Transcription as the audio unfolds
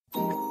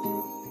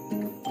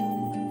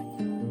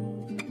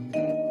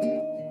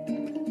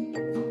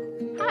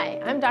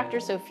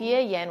Dr.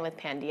 Sophia Yen with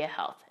Pandia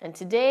Health, and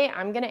today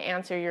I'm going to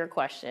answer your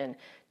question,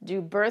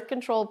 do birth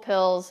control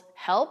pills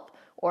help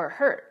or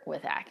hurt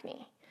with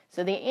acne?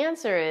 So the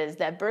answer is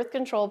that birth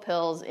control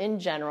pills in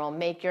general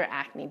make your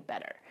acne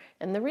better.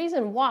 And the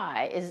reason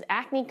why is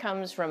acne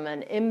comes from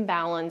an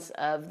imbalance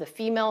of the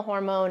female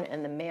hormone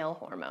and the male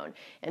hormone.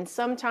 And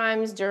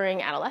sometimes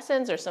during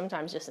adolescence or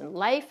sometimes just in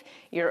life,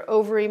 your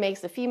ovary makes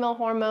the female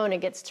hormone,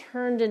 it gets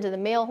turned into the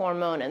male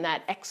hormone, and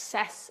that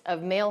excess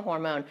of male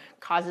hormone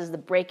causes the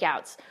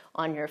breakouts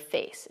on your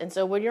face. And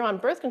so when you're on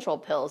birth control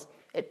pills,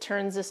 it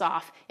turns this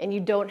off and you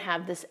don't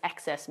have this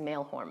excess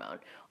male hormone.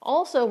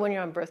 Also, when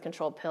you're on birth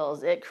control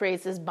pills, it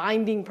creates this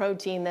binding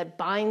protein that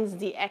binds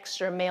the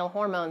extra male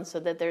hormone so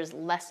that there's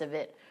less of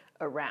it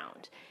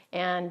around.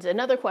 And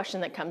another question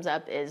that comes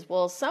up is,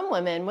 well, some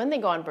women, when they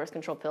go on birth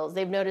control pills,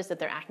 they've noticed that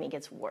their acne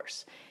gets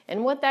worse.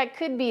 And what that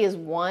could be is,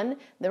 one,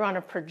 they're on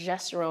a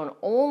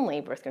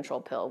progesterone-only birth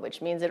control pill,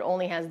 which means it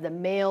only has the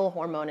male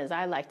hormone, as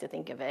I like to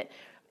think of it,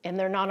 and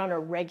they're not on a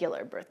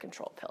regular birth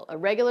control pill. A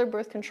regular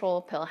birth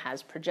control pill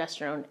has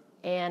progesterone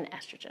and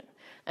estrogen.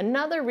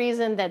 Another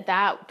reason that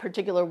that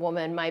particular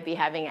woman might be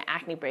having an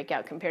acne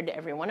breakout compared to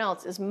everyone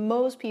else is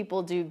most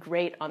people do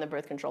great on the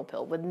birth control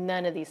pill with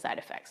none of these side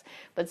effects.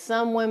 But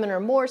some women are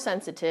more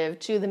sensitive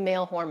to the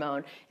male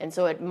hormone, and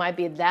so it might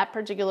be that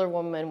particular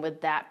woman with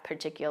that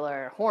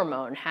particular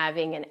hormone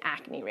having an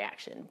acne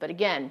reaction. But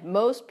again,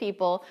 most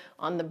people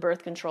on the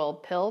birth control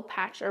pill,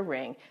 patch, or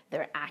ring,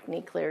 their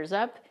acne clears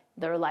up,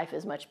 their life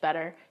is much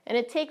better, and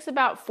it takes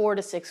about 4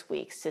 to 6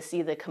 weeks to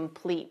see the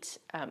complete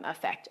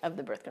effect of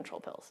the birth control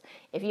pills.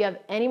 If you have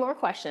any more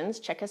questions,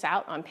 check us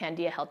out on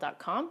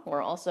pandiahealth.com.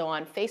 We're also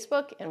on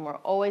Facebook, and we're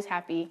always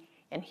happy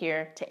and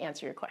here to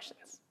answer your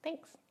questions.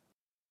 Thanks.